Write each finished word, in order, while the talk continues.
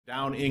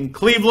Down in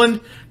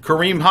Cleveland,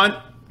 Kareem Hunt,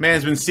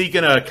 man's been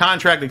seeking a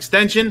contract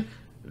extension.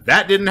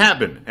 That didn't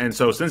happen. And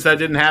so since that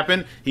didn't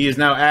happen, he is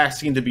now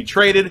asking to be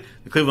traded.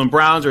 The Cleveland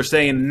Browns are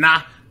saying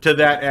nah to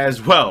that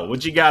as well.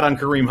 What you got on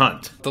Kareem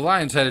Hunt? The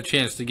Lions had a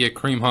chance to get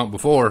Kareem Hunt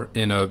before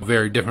in a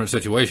very different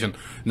situation.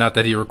 Not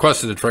that he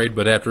requested a trade,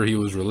 but after he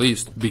was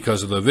released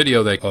because of the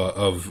video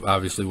of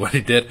obviously what he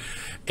did.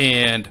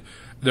 And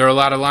there are a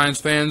lot of Lions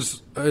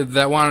fans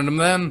that wanted him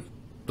then.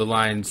 The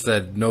Lions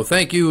said no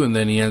thank you, and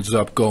then he ends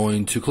up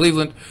going to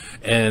Cleveland.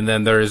 And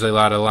then there is a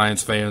lot of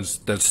Lions fans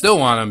that still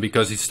want him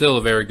because he's still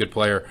a very good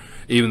player,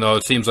 even though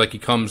it seems like he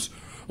comes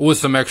with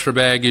some extra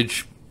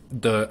baggage.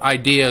 The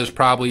idea is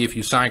probably if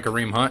you sign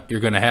Kareem Hunt,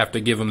 you're going to have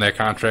to give him that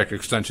contract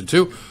extension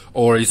too,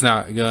 or he's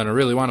not going to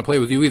really want to play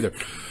with you either.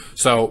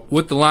 So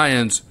with the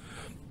Lions,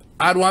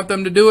 I'd want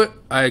them to do it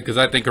because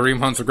I think Kareem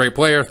Hunt's a great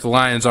player. The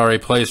Lions are a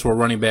place where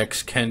running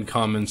backs can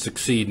come and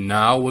succeed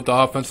now with the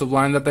offensive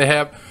line that they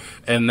have.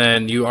 And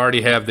then you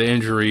already have the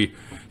injury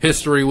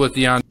history with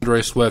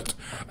DeAndre Swift.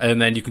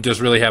 And then you can just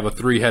really have a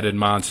three-headed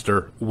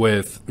monster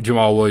with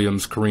Jamal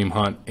Williams, Kareem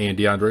Hunt, and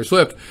DeAndre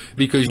Swift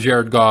because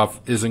Jared Goff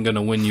isn't going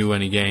to win you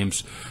any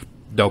games,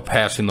 though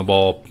passing the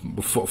ball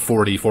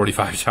 40,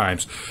 45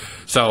 times.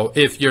 So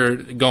if you're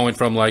going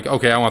from like,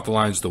 okay, I want the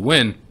Lions to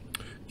win,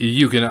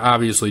 you can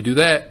obviously do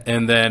that.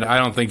 And then I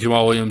don't think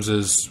Jamal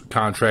Williams'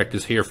 contract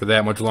is here for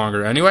that much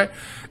longer anyway.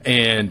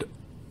 And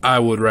I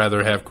would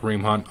rather have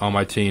Kareem Hunt on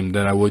my team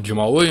than I would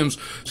Jamal Williams.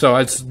 So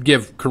I'd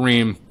give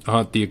Kareem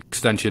Hunt the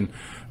extension,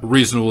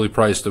 reasonably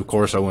priced, of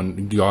course. I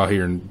wouldn't go out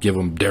here and give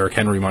him Derrick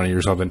Henry money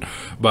or something.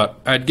 But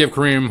I'd give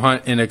Kareem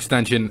Hunt an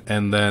extension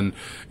and then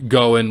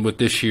go in with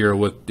this year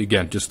with,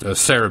 again, just a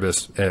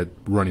Cerebus at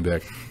running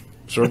back.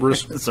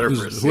 Cerberus?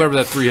 Cerberus, whoever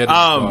that three-headed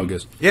dog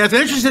is. Yeah, it's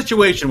an interesting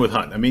situation with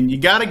Hunt. I mean, you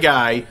got a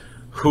guy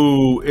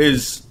who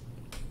is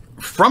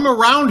from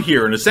around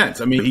here in a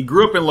sense. I mean, he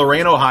grew up in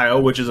Lorain, Ohio,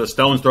 which is a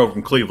stone's throw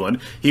from Cleveland.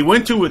 He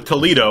went to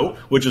Toledo,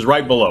 which is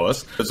right below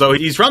us. So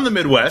he's from the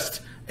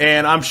Midwest.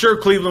 And I'm sure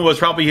Cleveland was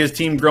probably his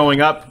team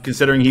growing up,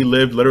 considering he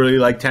lived literally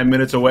like 10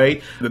 minutes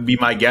away. That'd be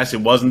my guess. It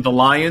wasn't the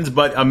Lions,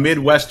 but a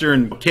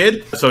Midwestern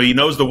kid. So he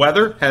knows the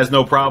weather, has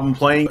no problem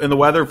playing in the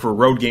weather for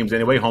road games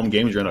anyway. Home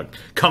games, you're in a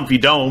comfy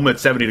dome at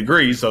 70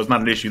 degrees, so it's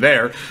not an issue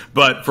there.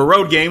 But for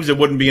road games, it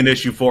wouldn't be an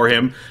issue for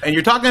him. And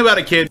you're talking about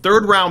a kid,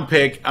 third-round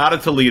pick out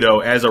of Toledo,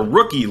 as a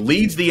rookie,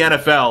 leads the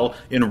NFL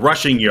in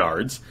rushing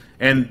yards,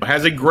 and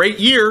has a great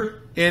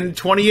year in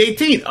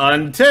 2018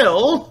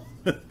 until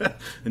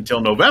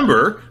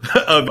November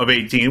of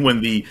 18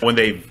 when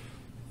they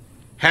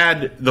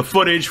had the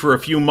footage for a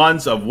few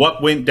months of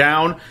what went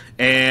down,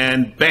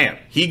 and bam,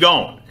 he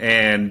gone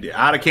and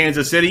out of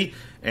Kansas City.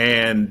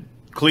 And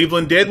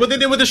Cleveland did what they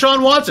did with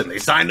Deshaun Watson. They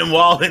signed him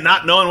while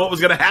not knowing what was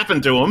going to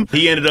happen to him.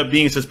 He ended up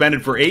being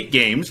suspended for 8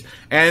 games,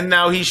 and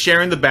now he's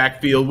sharing the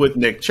backfield with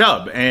Nick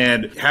Chubb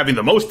and having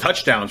the most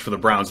touchdowns for the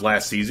Browns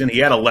last season. He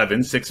had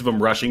 11, 6 of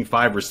them rushing,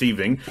 5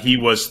 receiving. He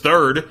was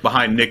third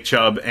behind Nick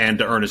Chubb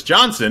and Ernest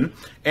Johnson.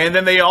 And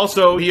then he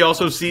also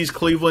sees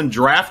Cleveland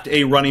draft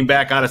a running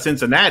back out of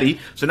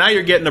Cincinnati. So now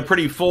you're getting a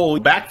pretty full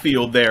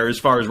backfield there as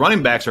far as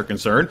running backs are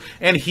concerned.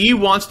 And he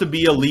wants to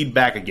be a lead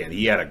back again.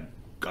 He had a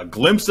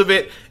glimpse of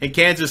it in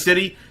Kansas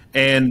City,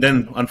 and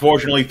then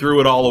unfortunately threw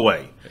it all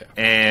away. Yeah.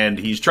 And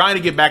he's trying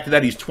to get back to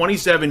that. He's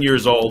 27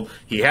 years old.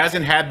 He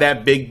hasn't had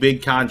that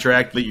big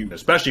contract,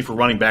 especially for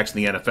running backs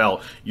in the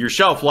NFL. Your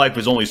shelf life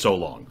is only so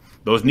long.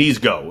 Those knees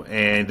go,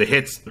 and the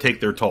hits take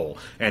their toll.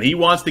 And he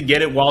wants to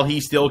get it while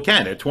he still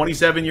can. At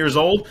 27 years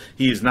old,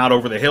 he is not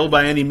over the hill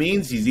by any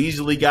means. He's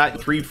easily got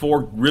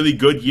 3-4 really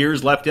good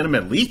years left in him,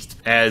 at least,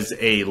 as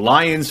a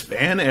Lions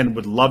fan, and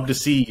would love to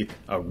see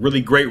a really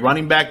great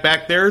running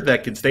back there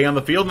that could stay on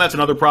the field. And that's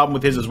another problem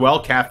with his as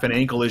well. Calf and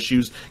ankle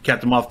issues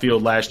kept him off the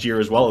field last year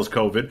as well as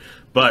COVID.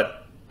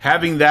 But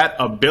having that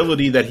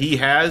ability that he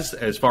has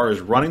as far as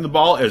running the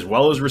ball as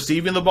well as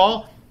receiving the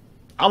ball,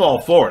 I'm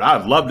all for it.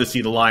 I'd love to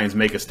see the Lions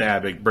make a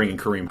stab at bringing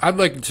Kareem. I'd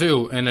like it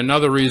too. And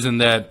another reason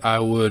that I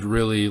would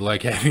really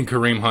like having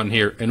Kareem Hunt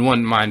here and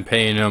wouldn't mind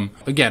paying him,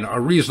 again, a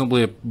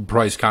reasonably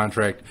priced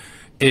contract,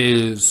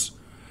 is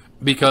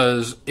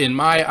because in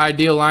my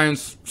ideal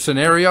Lions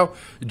scenario,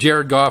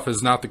 Jared Goff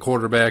is not the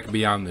quarterback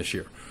beyond this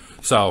year.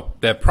 So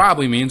that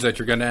probably means that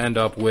you're going to end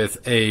up with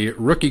a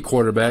rookie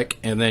quarterback,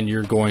 and then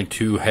you're going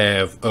to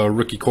have a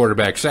rookie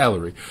quarterback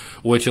salary,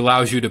 which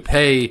allows you to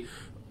pay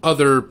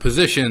other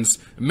positions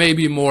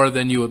maybe more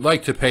than you would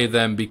like to pay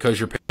them because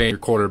you're paying your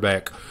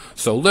quarterback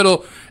so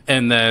little.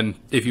 And then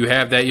if you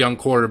have that young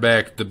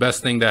quarterback, the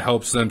best thing that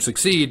helps them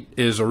succeed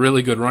is a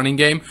really good running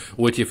game,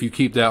 which if you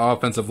keep that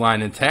offensive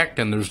line intact,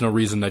 and there's no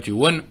reason that you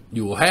wouldn't,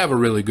 you will have a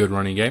really good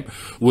running game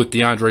with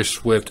DeAndre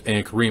Swift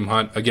and Kareem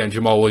Hunt. Again,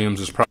 Jamal Williams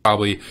is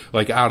probably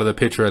like out of the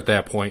picture at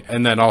that point.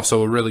 And then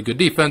also a really good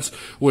defense,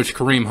 which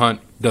Kareem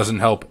Hunt doesn't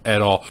help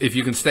at all. If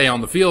you can stay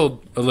on the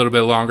field a little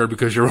bit longer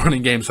because your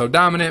running game's so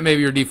dominant,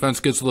 maybe your defense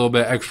gets a little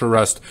bit extra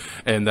rest,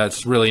 and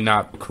that's really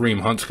not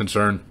Kareem Hunt's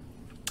concern.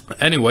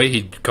 anyway,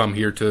 he'd come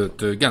here to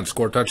again,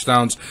 score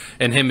touchdowns,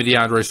 and him and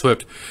DeAndre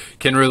Swift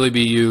can really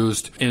be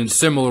used in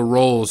similar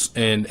roles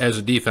and as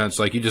a defense.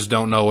 Like, you just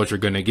don't know what you're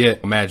going to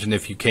get. Imagine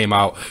if you came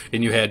out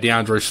and you had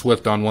DeAndre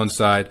Swift on one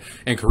side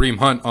and Kareem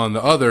Hunt on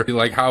the other.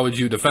 Like, how would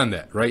you defend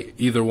that, right?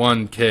 Either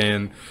one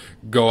can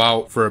go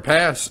out for a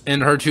pass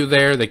and hurt you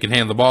there. They can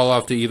hand the ball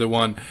off to either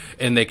one,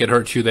 and they could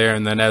hurt you there.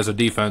 And then as a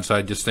defense,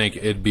 I just think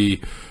it'd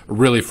be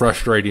really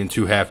frustrating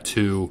to have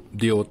to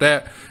deal with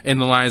that. And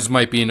the Lions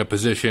might be in a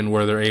position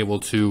where they're able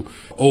to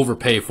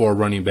overpay for a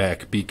running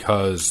back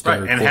because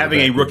right. And having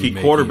a rookie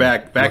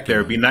quarterback back there,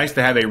 it'd be nice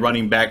to have a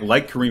running back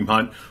like Kareem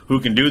Hunt who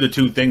can do the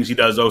two things he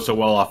does oh so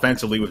well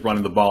offensively with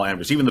running the ball and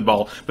receiving the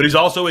ball, but he's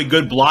also a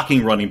good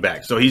blocking running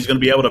back. So he's going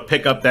to be able to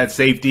pick up that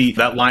safety,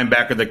 that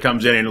linebacker that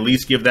comes in, and at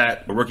least give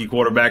that rookie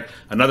quarterback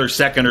another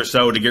second or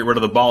so to get rid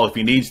of the ball if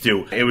he needs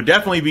to. It would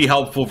definitely be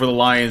helpful for the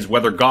Lions,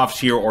 whether Goff's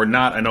here or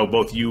not. I know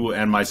both you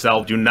and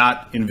myself do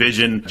not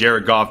envision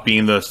Jared Goff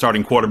being the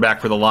starting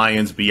quarterback for the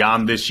Lions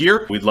beyond this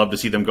year. We'd love to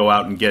see them go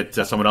out and get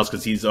someone else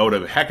because he's owed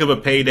a heck of a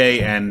payday,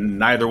 and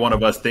neither one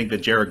of us think that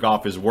Jared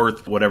Goff is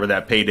worth whatever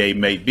that payday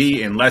may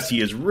be unless he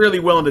is really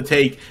willing to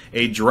take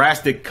a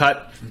drastic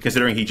cut,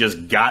 considering he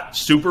just got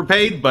super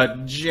paid.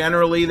 But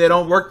generally they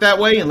don't work that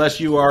way unless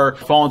you are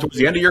falling towards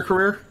the end of your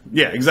career.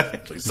 Yeah,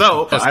 exactly.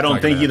 So I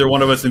don't think either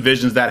one of us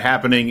envisions that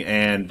happening,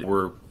 and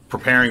we're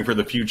preparing for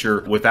the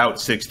future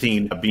without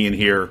 16 being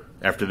here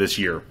after this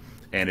year.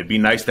 And it'd be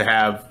nice to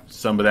have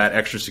some of that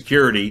extra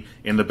security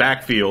in the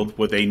backfield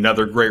with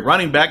another great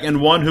running back and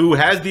one who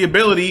has the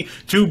ability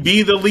to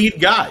be the lead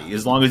guy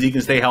as long as he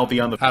can stay healthy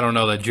on the field. I don't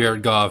know that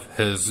Jared Goff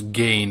has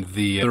gained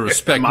the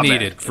respect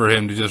needed for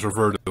him to just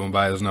refer to him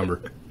by his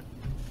number.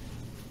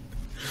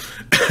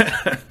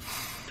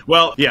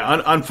 Well,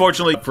 yeah,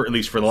 unfortunately, at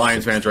least for the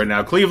Lions fans right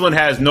now, Cleveland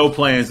has no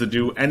plans to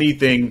do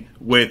anything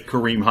with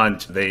Kareem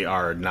Hunt. They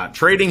are not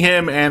trading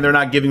him, and they're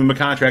not giving him a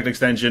contract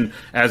extension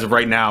as of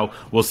right now.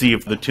 We'll see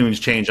if the tunes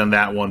change on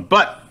that one.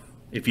 But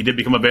if he did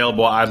become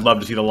available, I'd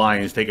love to see the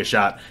Lions take a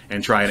shot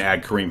and try and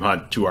add Kareem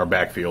Hunt to our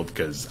backfield,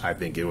 because I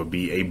think it would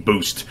be a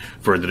boost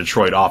for the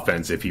Detroit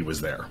offense if he was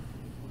there.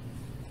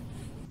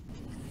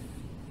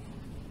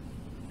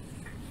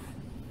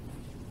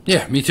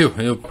 Yeah, me too.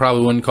 It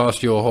probably wouldn't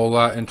cost you a whole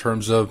lot in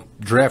terms of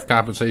draft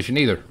compensation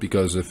either,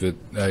 because if it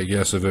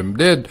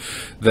did,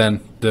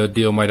 then the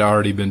deal might have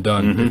already been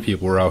done if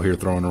people were out here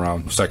throwing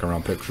around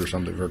second-round picks or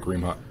something for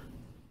Kareem Hunt.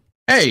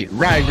 Hey,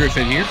 Ryan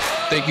Griffin here.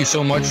 Thank you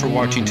so much for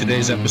watching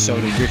today's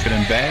episode of Griffin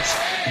and Bass.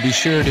 Be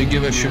sure to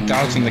give us your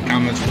thoughts in the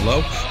comments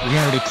below.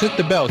 Remember to click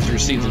the bell to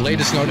receive the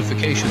latest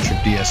notifications from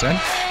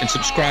DSN, and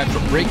subscribe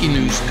for breaking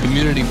news,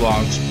 community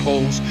blogs,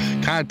 polls,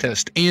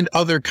 contests, and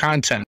other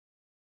content.